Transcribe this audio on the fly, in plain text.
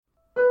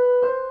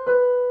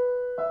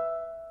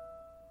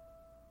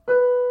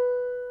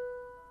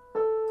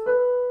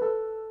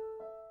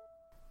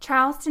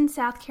Charleston,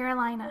 South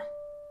Carolina,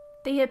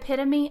 the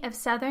epitome of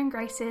Southern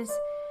graces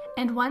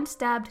and once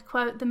dubbed,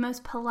 quote, the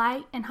most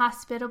polite and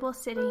hospitable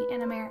city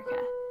in America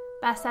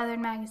by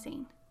Southern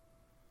Magazine.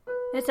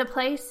 It's a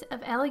place of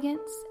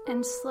elegance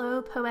and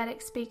slow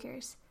poetic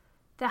speakers,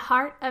 the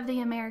heart of the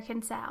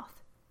American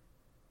South.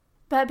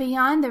 But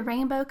beyond the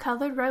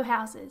rainbow-colored row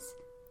houses,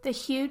 the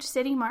huge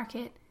city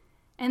market,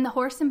 and the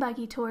horse and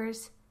buggy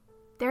tours,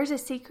 there's a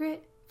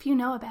secret few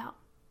know about.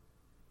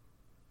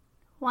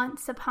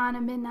 Once upon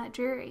a midnight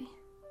dreary,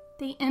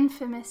 the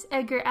infamous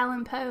Edgar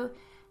Allan Poe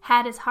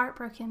had his heart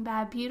broken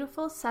by a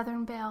beautiful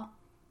Southern belle,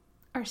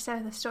 or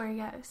so the story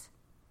goes.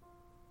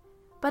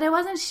 But it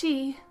wasn't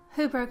she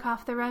who broke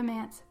off the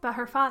romance, but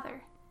her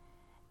father,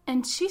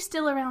 and she's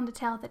still around to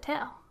tell the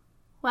tale.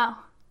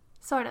 Well,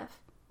 sort of.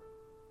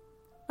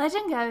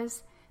 Legend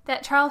goes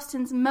that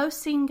Charleston's most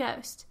seen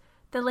ghost,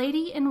 the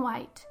Lady in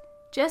White,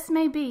 just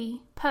may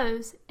be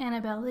Poe's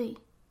Annabel Lee.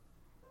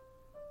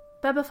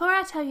 But before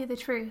I tell you the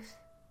truth,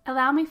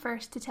 allow me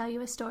first to tell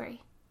you a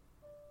story.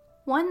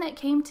 One that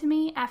came to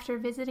me after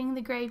visiting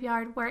the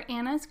graveyard where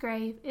Anna's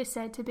grave is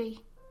said to be.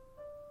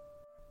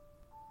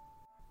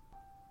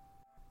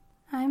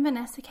 I'm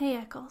Vanessa K.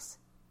 Eccles,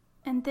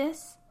 and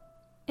this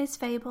is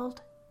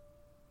Fabled.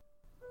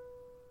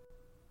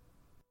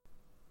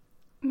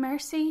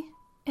 Mercy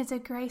is a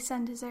grace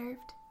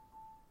undeserved,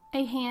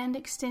 a hand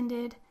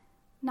extended,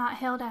 not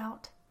held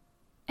out,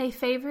 a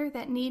favor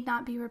that need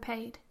not be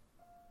repaid.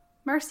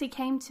 Mercy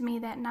came to me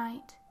that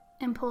night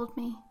and pulled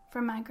me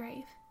from my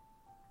grave.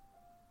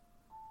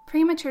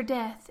 Premature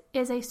death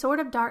is a sort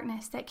of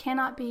darkness that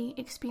cannot be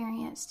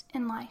experienced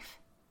in life.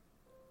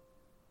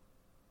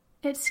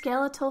 Its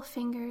skeletal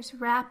fingers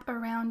wrap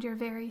around your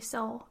very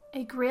soul,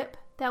 a grip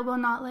that will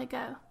not let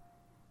go,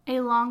 a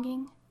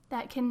longing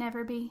that can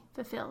never be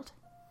fulfilled.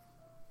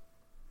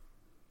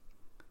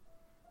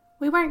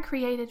 We weren't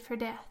created for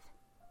death.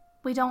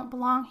 We don't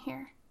belong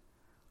here.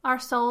 Our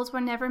souls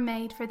were never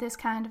made for this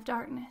kind of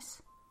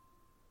darkness.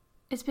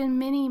 It's been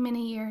many,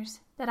 many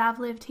years that I've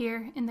lived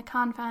here in the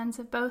confines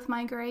of both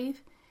my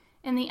grave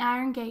and the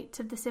iron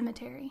gates of the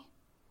cemetery.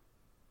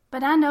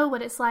 But I know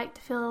what it's like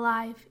to feel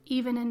alive,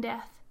 even in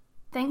death,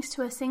 thanks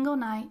to a single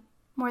night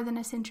more than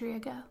a century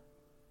ago.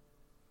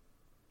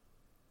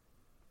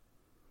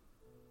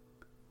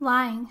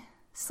 Lying,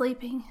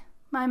 sleeping,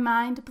 my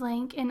mind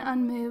blank and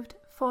unmoved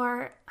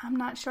for I'm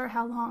not sure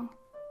how long.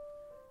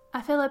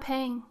 I feel a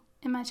pang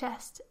in my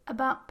chest, a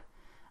bump,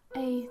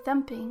 a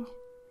thumping.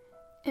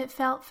 It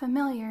felt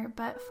familiar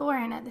but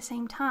foreign at the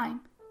same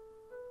time.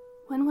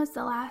 When was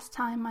the last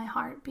time my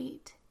heart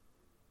beat?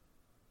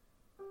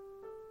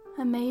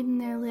 A maiden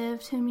there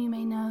lived whom you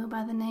may know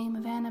by the name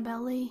of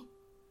Annabel Lee,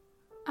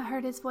 I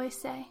heard his voice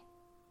say.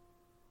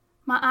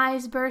 My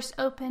eyes burst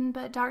open,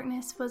 but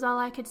darkness was all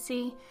I could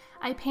see.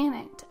 I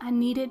panicked. I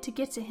needed to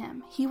get to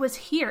him. He was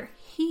here.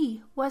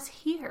 He was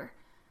here.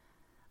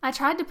 I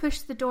tried to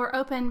push the door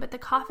open, but the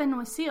coffin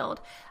was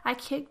sealed. I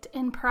kicked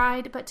and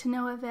pried, but to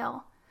no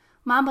avail.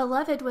 My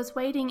beloved was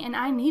waiting, and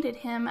I needed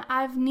him.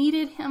 I've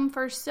needed him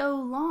for so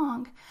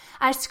long.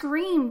 I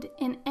screamed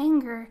in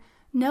anger,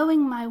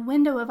 knowing my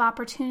window of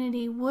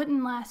opportunity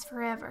wouldn't last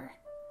forever.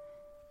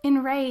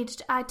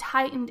 Enraged, I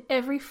tightened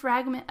every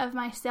fragment of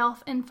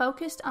myself and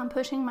focused on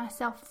pushing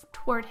myself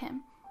toward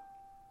him.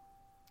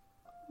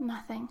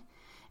 Nothing.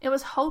 It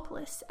was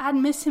hopeless. I'd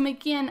miss him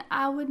again.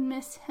 I would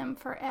miss him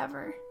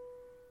forever.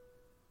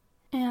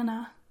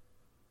 Anna,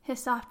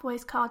 his soft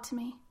voice called to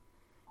me.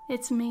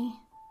 It's me,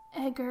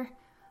 Edgar.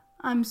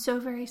 I'm so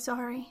very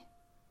sorry.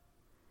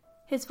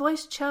 His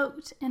voice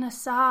choked and a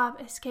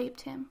sob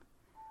escaped him.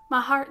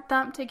 My heart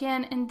thumped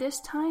again, and this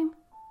time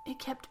it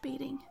kept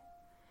beating.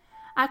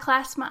 I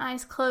clasped my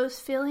eyes closed,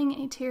 feeling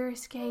a tear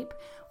escape.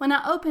 When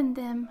I opened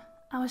them,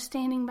 I was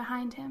standing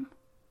behind him.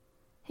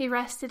 He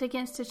rested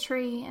against a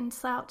tree and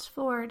slouched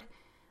forward.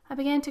 I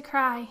began to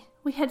cry.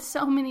 We had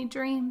so many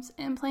dreams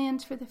and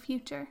plans for the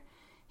future.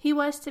 He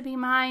was to be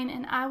mine,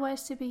 and I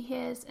was to be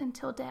his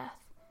until death.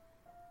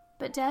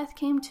 But death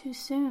came too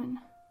soon.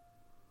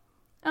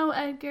 Oh,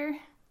 Edgar,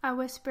 I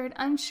whispered,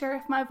 unsure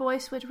if my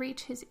voice would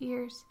reach his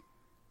ears.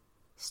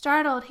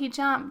 Startled, he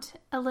jumped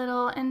a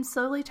little and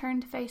slowly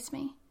turned to face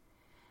me.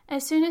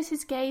 As soon as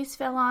his gaze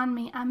fell on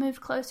me, I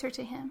moved closer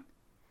to him.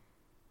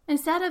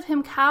 Instead of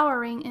him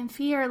cowering in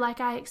fear like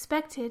I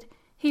expected,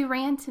 he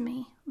ran to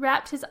me,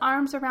 wrapped his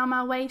arms around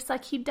my waist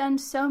like he'd done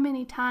so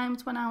many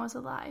times when I was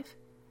alive.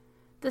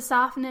 The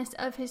softness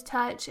of his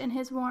touch and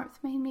his warmth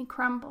made me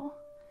crumble.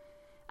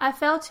 I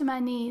fell to my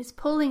knees,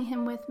 pulling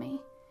him with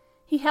me.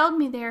 He held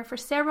me there for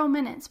several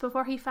minutes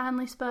before he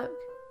finally spoke.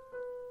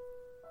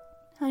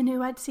 I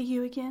knew I'd see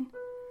you again.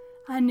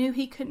 I knew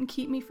he couldn't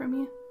keep me from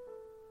you.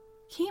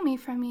 Keep me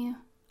from you?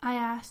 I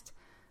asked,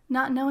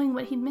 not knowing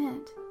what he'd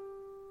meant.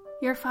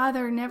 Your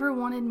father never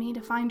wanted me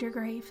to find your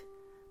grave,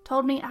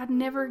 told me I'd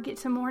never get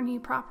to mourn you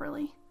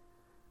properly.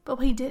 But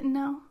what he didn't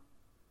know,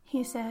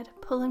 he said,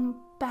 pulling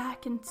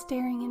back and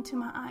staring into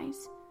my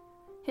eyes,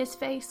 his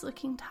face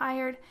looking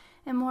tired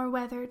and more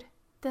weathered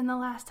than the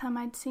last time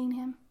I'd seen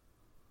him,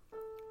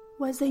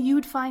 was that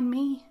you'd find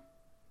me.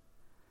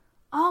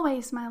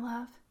 Always, my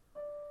love.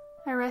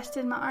 I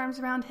rested my arms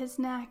around his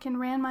neck and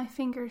ran my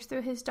fingers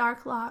through his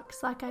dark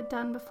locks like I'd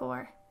done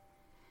before.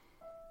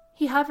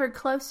 He hovered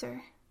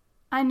closer.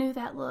 I knew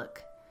that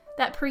look,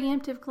 that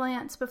preemptive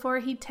glance before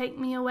he'd take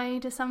me away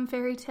to some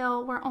fairy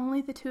tale where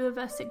only the two of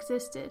us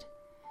existed.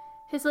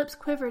 His lips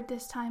quivered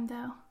this time,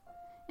 though,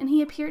 and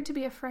he appeared to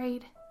be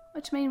afraid,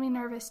 which made me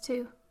nervous,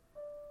 too.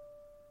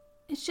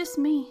 "It's just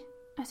me,"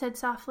 I said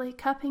softly,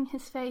 cupping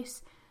his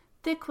face,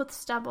 thick with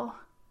stubble,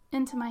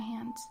 into my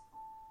hands.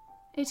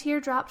 A tear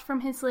dropped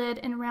from his lid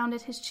and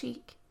rounded his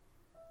cheek.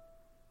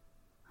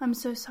 "I'm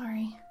so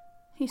sorry,"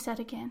 he said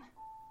again.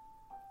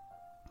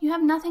 "You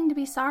have nothing to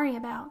be sorry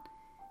about.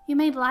 You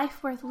made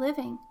life worth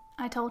living,"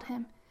 I told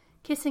him,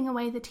 kissing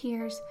away the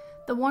tears,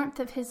 the warmth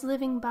of his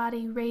living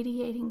body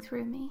radiating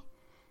through me.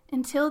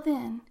 Until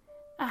then,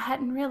 I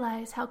hadn't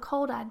realized how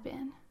cold I'd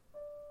been.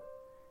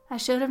 "I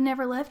should have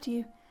never left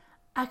you.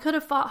 I could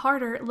have fought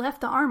harder,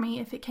 left the army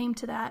if it came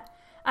to that.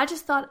 I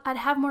just thought I'd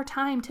have more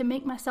time to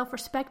make myself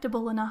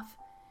respectable enough."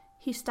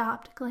 He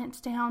stopped,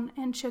 glanced down,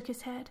 and shook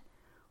his head.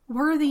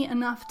 "Worthy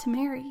enough to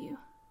marry you."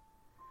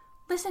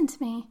 "Listen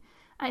to me,"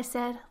 I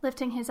said,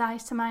 lifting his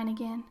eyes to mine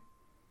again.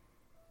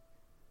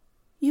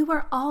 "You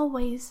were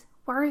always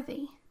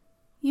worthy.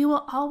 You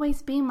will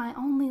always be my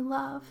only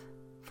love.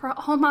 For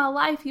all my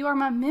life, you are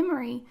my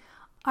memory.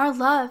 Our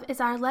love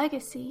is our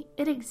legacy.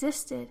 It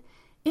existed.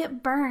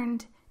 It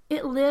burned.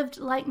 It lived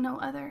like no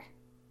other."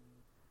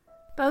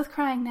 Both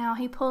crying now,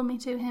 he pulled me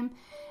to him,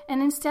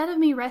 and instead of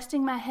me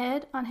resting my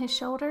head on his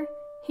shoulder,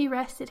 he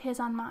rested his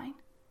on mine.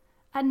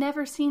 I'd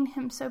never seen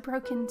him so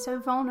broken, so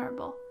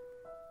vulnerable.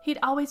 He'd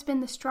always been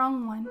the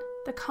strong one,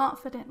 the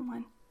confident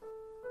one.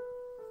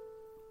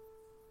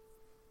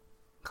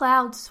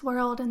 Clouds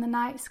swirled in the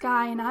night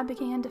sky, and I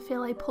began to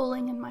feel a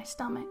pulling in my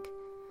stomach,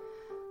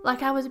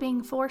 like I was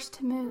being forced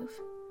to move.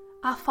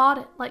 I fought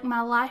it like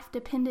my life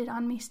depended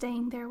on me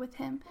staying there with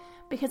him,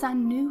 because I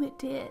knew it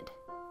did.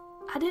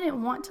 I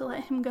didn't want to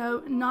let him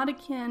go, not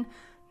again,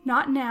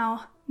 not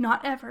now,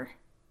 not ever.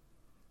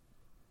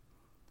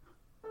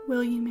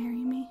 "Will you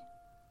marry me?"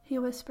 he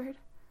whispered.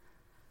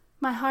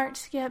 My heart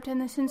skipped, and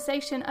the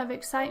sensation of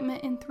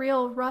excitement and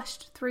thrill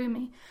rushed through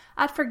me.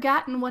 I'd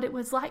forgotten what it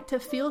was like to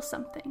feel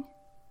something.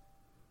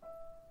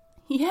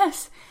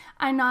 "Yes,"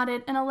 I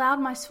nodded and allowed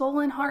my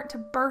swollen heart to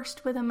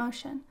burst with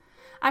emotion.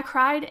 I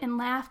cried and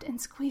laughed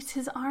and squeezed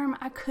his arm.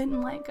 I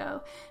couldn't let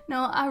go.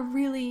 No, I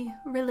really,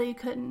 really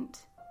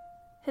couldn't.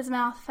 His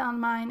mouth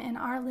found mine and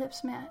our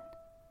lips met.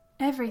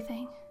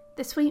 Everything,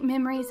 the sweet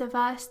memories of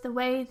us, the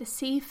way the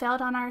sea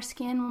felt on our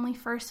skin when we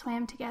first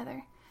swam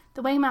together,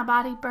 the way my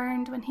body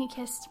burned when he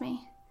kissed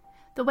me,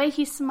 the way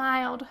he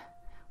smiled,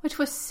 which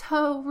was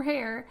so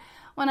rare,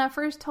 when I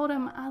first told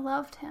him I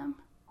loved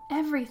him.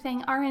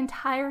 Everything, our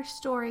entire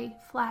story,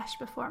 flashed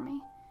before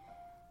me.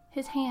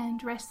 His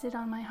hand rested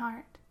on my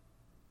heart.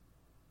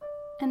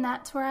 And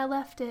that's where I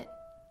left it,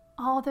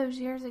 all those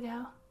years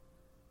ago.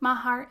 My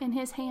heart in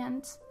his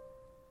hands.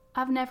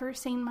 I've never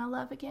seen my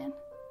love again.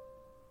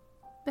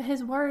 But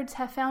his words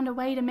have found a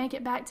way to make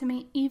it back to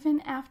me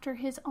even after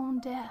his own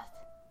death.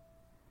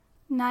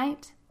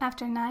 Night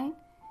after night,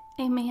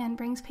 a man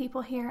brings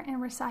people here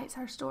and recites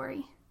our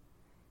story.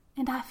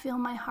 And I feel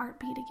my heart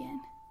beat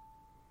again.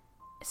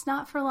 It's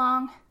not for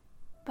long,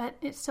 but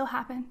it still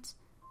happens.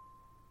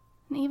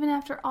 And even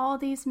after all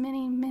these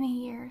many, many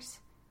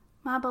years,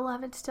 my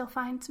beloved still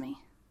finds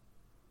me.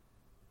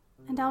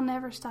 And I'll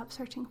never stop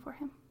searching for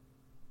him.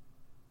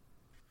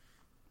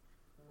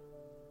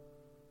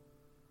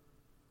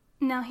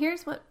 Now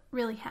here's what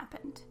really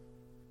happened.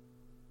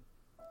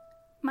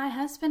 My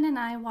husband and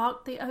I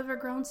walked the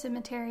overgrown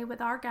cemetery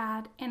with our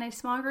guide and a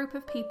small group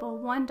of people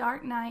one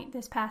dark night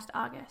this past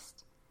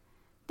August.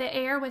 The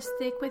air was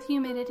thick with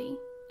humidity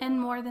and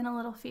more than a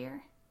little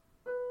fear.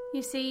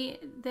 You see,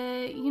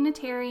 the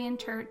Unitarian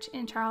Church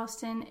in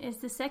Charleston is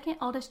the second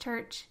oldest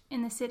church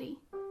in the city,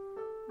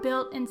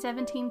 built in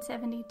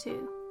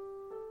 1772.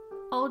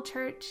 Old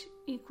church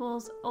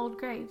equals old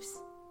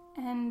graves.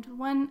 And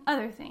one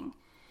other thing.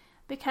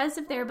 Because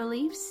of their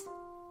beliefs,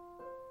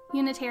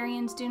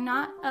 Unitarians do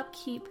not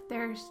upkeep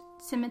their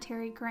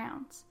cemetery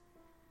grounds.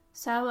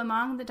 So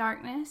among the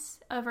darkness,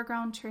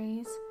 overgrown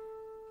trees,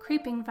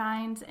 creeping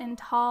vines, and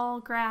tall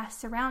grass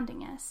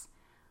surrounding us,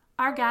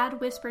 our guide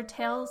whispered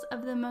tales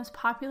of the most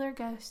popular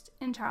ghost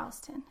in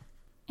Charleston.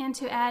 And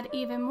to add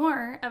even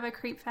more of a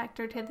creep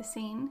factor to the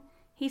scene,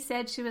 he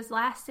said she was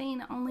last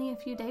seen only a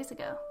few days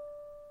ago.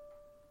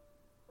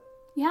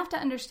 You have to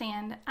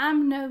understand,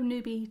 I'm no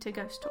newbie to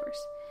ghost tours.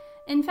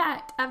 In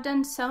fact, I've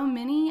done so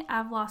many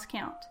I've lost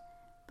count.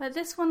 But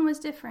this one was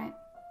different.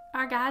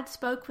 Our guide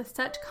spoke with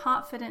such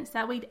confidence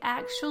that we'd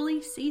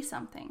actually see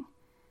something.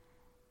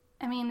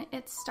 I mean,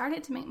 it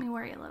started to make me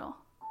worry a little.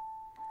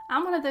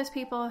 I'm one of those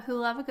people who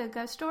love a good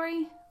ghost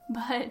story,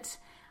 but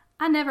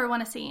I never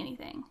want to see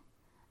anything.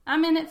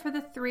 I'm in it for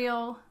the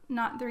thrill,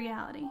 not the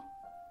reality.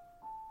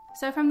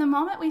 So from the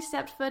moment we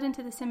stepped foot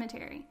into the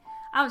cemetery,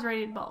 I was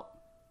ready to bolt.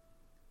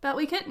 But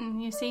we couldn't,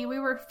 you see. We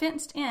were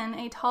fenced in,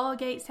 a tall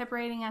gate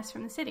separating us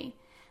from the city,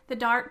 the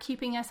dark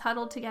keeping us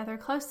huddled together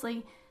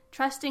closely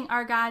trusting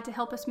our God to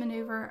help us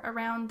maneuver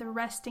around the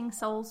resting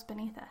souls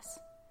beneath us.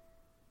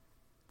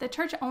 The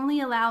church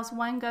only allows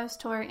one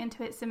ghost tour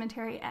into its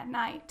cemetery at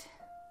night.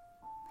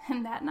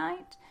 And that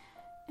night,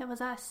 it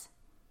was us.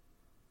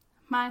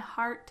 My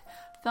heart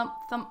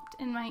thumped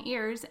in my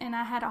ears, and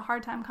I had a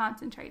hard time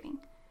concentrating.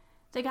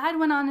 The guide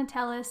went on to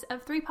tell us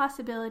of 3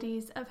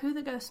 possibilities of who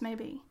the ghost may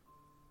be.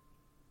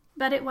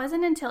 But it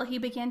wasn't until he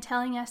began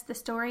telling us the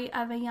story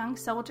of a young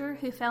soldier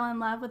who fell in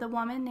love with a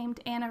woman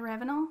named Anna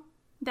Revenel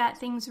that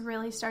things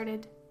really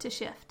started to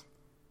shift.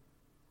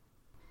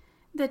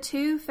 The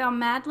two fell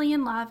madly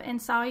in love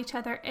and saw each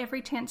other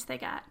every chance they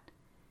got.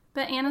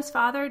 But Anna's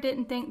father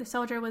didn't think the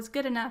soldier was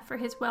good enough for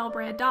his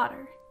well-bred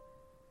daughter.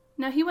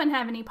 No, he wouldn't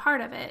have any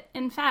part of it.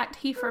 In fact,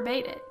 he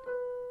forbade it.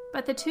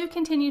 But the two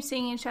continued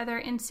seeing each other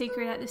in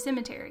secret at the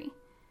cemetery.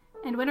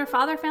 And when her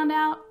father found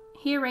out,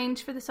 he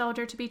arranged for the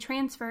soldier to be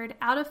transferred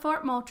out of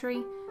Fort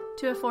Moultrie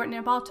to a fort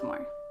near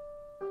Baltimore.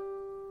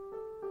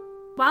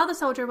 While the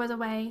soldier was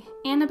away,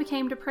 Anna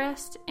became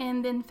depressed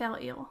and then fell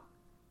ill.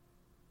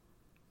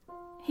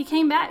 He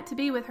came back to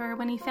be with her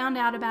when he found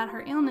out about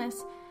her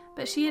illness,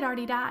 but she had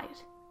already died.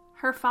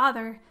 Her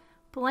father,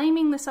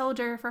 blaming the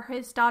soldier for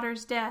his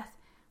daughter's death,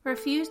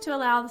 refused to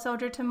allow the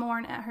soldier to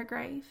mourn at her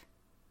grave.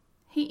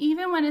 He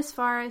even went as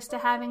far as to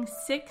having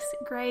 6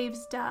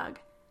 graves dug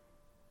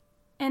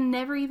and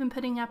never even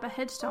putting up a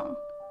headstone,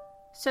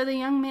 so the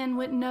young man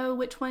wouldn't know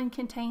which one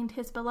contained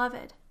his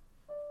beloved.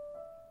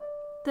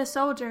 The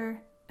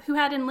soldier, who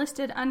had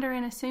enlisted under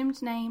an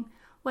assumed name,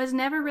 was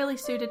never really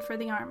suited for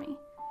the army,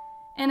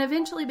 and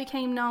eventually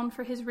became known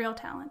for his real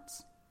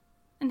talents.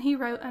 And he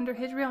wrote under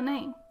his real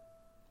name,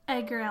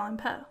 Edgar Allan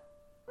Poe.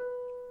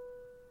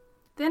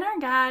 Then our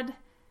guide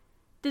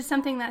did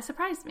something that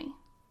surprised me.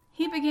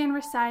 He began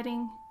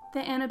reciting the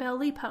Annabel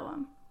Lee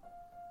poem,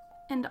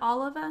 and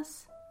all of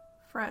us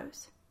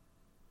froze.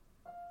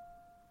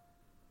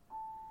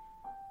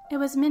 It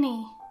was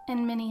many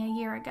and many a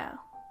year ago,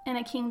 in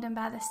a kingdom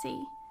by the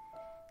sea,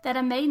 that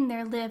a maiden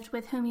there lived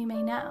with whom you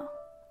may know,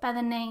 by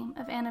the name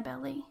of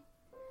Annabel Lee.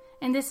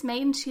 And this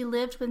maiden she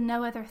lived with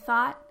no other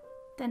thought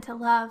than to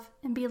love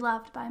and be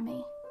loved by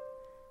me.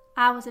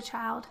 I was a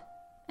child,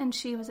 and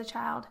she was a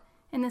child,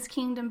 in this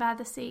kingdom by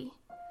the sea.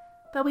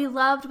 But we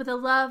loved with a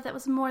love that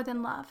was more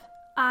than love,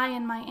 I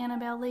and my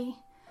Annabel Lee,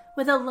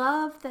 with a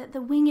love that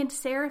the winged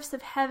seraphs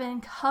of heaven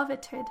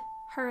coveted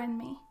her and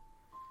me.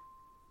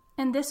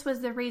 And this was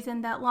the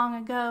reason that long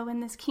ago in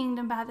this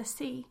kingdom by the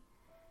sea,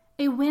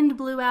 a wind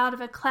blew out of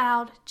a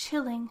cloud,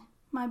 chilling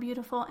my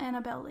beautiful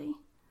Annabel Lee,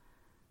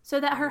 so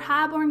that her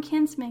high-born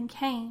kinsmen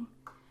came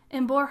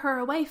and bore her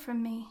away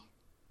from me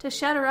to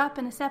shut her up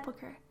in a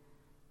sepulchre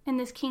in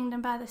this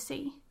kingdom by the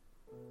sea.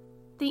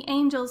 The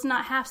angels,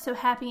 not half so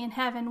happy in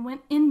heaven,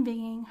 went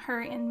envying her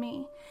and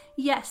me.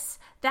 Yes,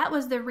 that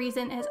was the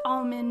reason, as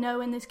all men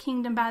know in this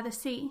kingdom by the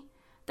sea,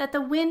 that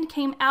the wind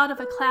came out of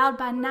a cloud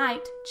by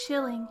night,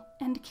 chilling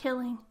and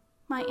killing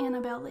my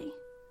Annabel Lee.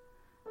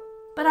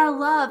 But our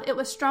love, it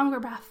was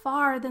stronger by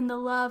far than the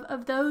love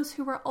of those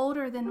who were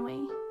older than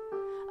we,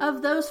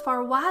 of those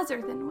far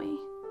wiser than we.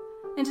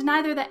 And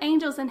neither the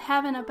angels in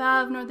heaven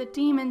above nor the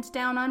demons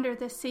down under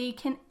the sea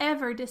can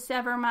ever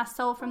dissever my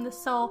soul from the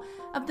soul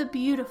of the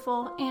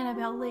beautiful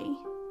Annabel Lee.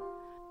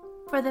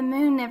 For the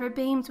moon never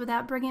beams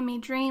without bringing me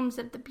dreams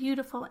of the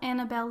beautiful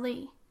Annabel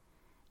Lee.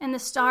 And the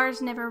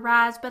stars never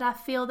rise but I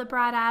feel the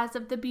bright eyes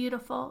of the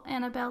beautiful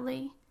Annabel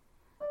Lee.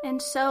 And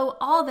so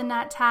all the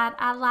night tide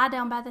I lie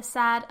down by the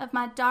side of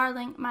my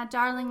darling,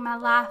 my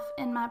life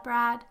and my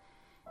bride,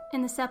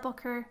 in the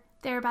sepulchre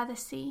there by the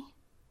sea,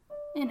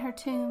 in her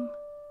tomb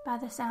by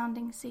the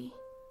sounding sea.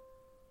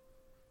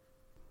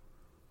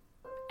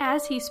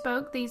 As he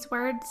spoke these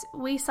words,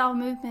 we saw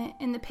movement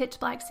in the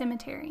pitch-black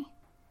cemetery.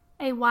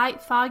 A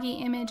white, foggy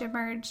image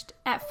emerged.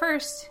 At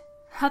first,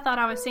 I thought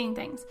I was seeing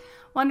things,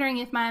 wondering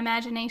if my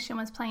imagination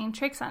was playing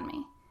tricks on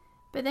me.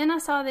 But then I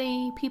saw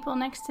the people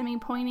next to me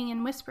pointing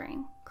and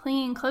whispering,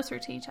 clinging closer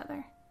to each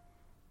other.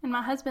 And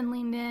my husband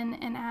leaned in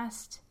and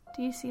asked,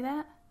 "Do you see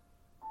that?"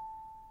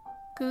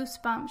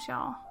 Goosebumps,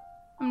 y'all.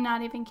 I'm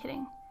not even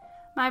kidding.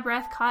 My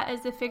breath caught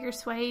as the figure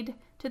swayed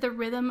to the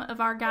rhythm of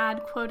our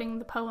guide quoting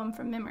the poem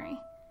from memory.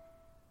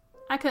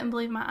 I couldn't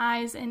believe my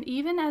eyes, and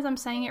even as I'm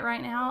saying it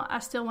right now, I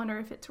still wonder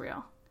if it's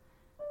real.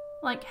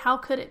 Like, how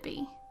could it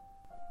be?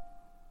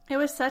 It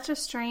was such a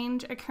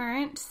strange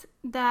occurrence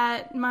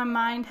that my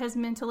mind has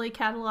mentally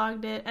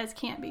cataloged it as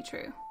can't be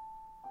true.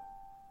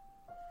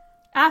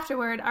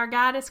 Afterward, our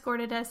guide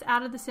escorted us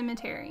out of the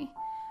cemetery,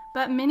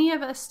 but many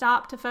of us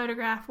stopped to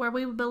photograph where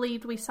we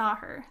believed we saw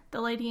her,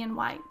 the lady in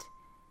white,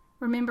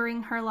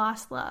 remembering her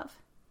lost love.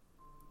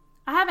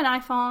 I have an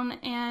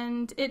iPhone,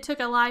 and it took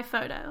a live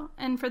photo,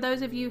 and for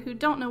those of you who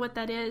don't know what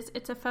that is,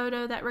 it's a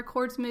photo that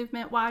records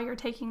movement while you're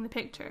taking the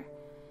picture.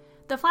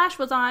 The flash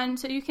was on,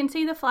 so you can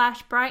see the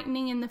flash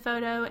brightening in the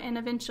photo and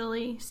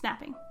eventually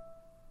snapping.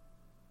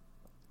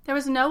 There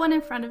was no one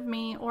in front of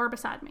me or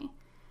beside me.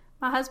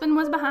 My husband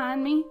was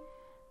behind me,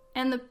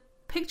 and the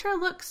picture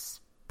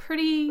looks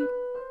pretty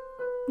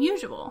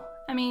usual.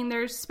 I mean,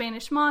 there's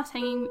Spanish moss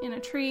hanging in a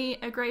tree,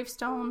 a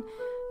gravestone,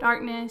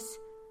 darkness,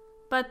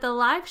 but the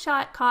live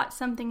shot caught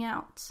something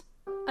else,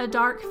 a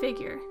dark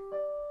figure.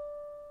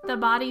 The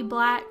body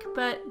black,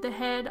 but the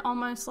head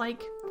almost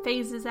like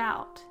phases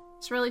out.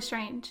 It's really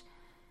strange.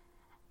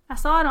 I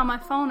saw it on my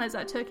phone as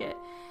I took it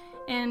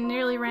and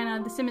nearly ran out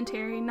of the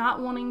cemetery, not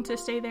wanting to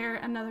stay there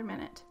another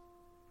minute.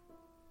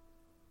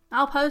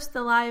 I'll post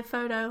the live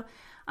photo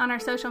on our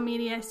social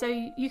media so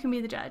you can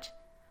be the judge.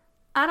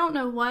 I don't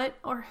know what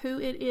or who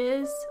it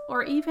is,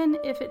 or even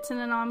if it's an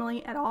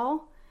anomaly at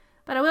all,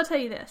 but I will tell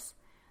you this.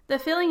 The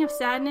feeling of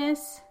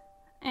sadness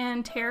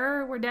and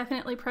terror were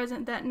definitely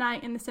present that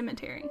night in the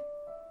cemetery.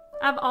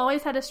 I've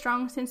always had a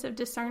strong sense of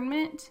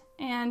discernment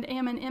and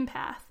am an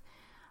empath.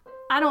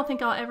 I don't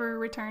think I'll ever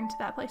return to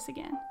that place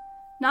again.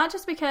 Not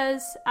just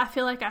because I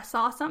feel like I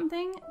saw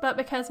something, but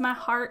because my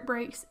heart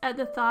breaks at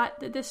the thought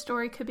that this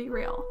story could be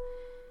real.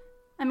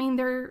 I mean,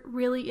 there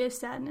really is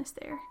sadness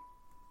there.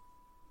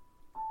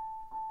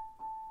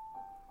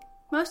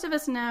 Most of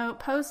us know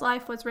Poe's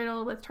life was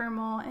riddled with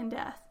turmoil and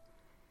death.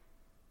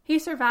 He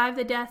survived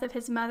the death of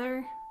his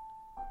mother,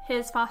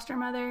 his foster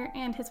mother,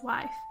 and his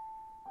wife.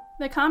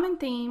 The common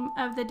theme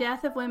of the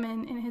death of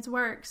women in his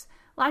works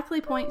likely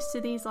points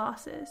to these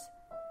losses.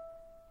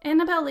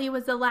 Annabel Lee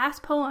was the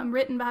last poem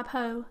written by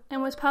Poe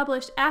and was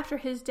published after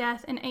his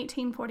death in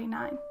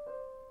 1849.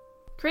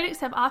 Critics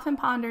have often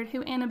pondered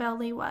who Annabel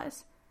Lee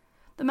was,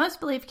 the most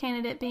believed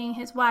candidate being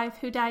his wife,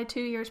 who died 2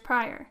 years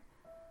prior.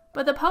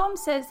 But the poem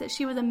says that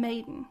she was a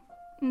maiden,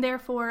 and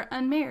therefore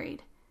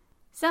unmarried.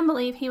 Some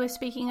believe he was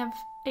speaking of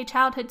a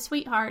childhood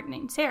sweetheart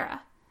named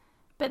Sarah.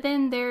 But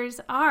then there's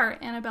our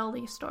Annabel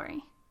Lee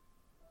story.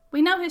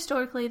 We know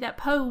historically that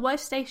Poe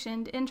was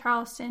stationed in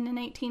Charleston in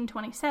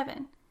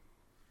 1827.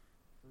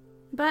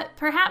 But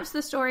perhaps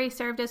the story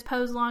served as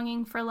Poe's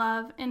longing for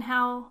love and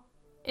how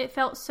it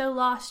felt so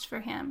lost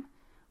for him,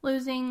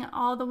 losing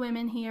all the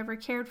women he ever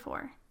cared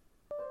for.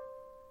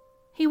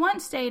 He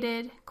once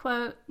stated,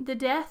 quote, "The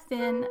death,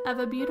 then, of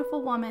a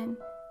beautiful woman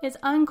is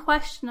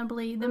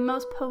unquestionably the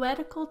most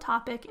poetical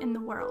topic in the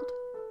world."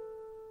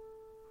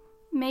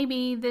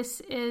 Maybe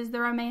this is the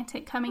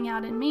romantic coming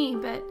out in me,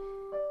 but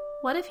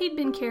what if he'd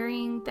been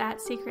carrying that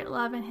secret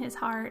love in his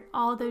heart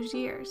all those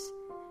years,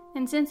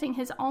 and sensing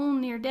his own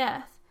near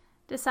death,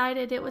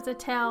 decided it was a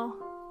tale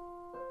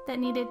that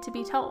needed to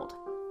be told?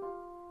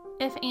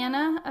 If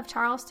Anna of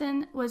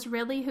Charleston was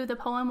really who the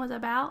poem was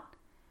about,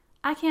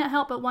 I can't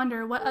help but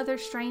wonder what other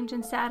strange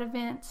and sad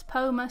events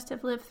Poe must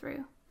have lived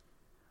through.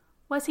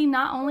 Was he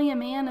not only a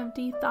man of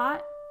deep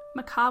thought,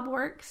 macabre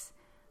works,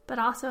 but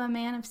also a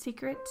man of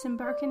secrets and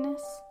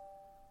brokenness?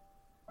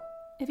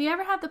 If you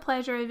ever have the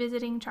pleasure of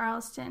visiting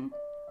Charleston,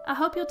 I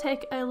hope you'll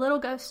take a little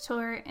ghost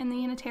tour in the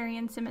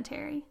Unitarian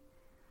Cemetery.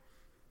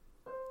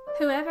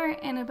 Whoever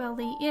Annabel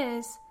Lee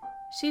is,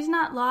 she's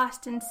not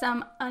lost in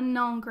some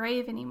unknown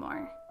grave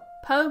anymore.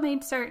 Poe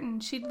made certain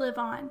she'd live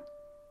on,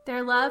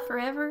 their love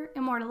forever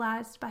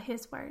immortalized by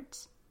his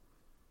words.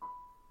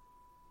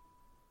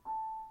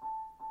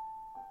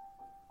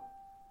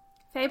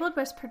 Fabled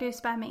was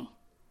produced by me,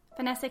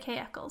 Vanessa K.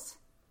 Eccles.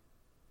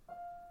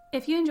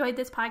 If you enjoyed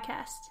this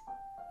podcast,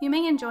 you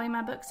may enjoy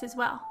my books as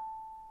well.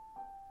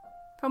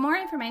 For more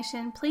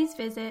information, please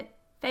visit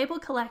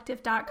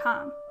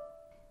fabledcollective.com.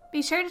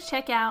 Be sure to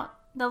check out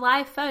the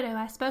live photo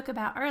I spoke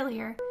about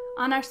earlier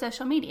on our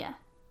social media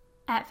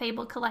at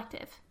Fabled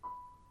Collective.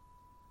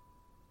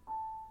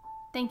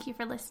 Thank you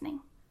for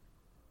listening.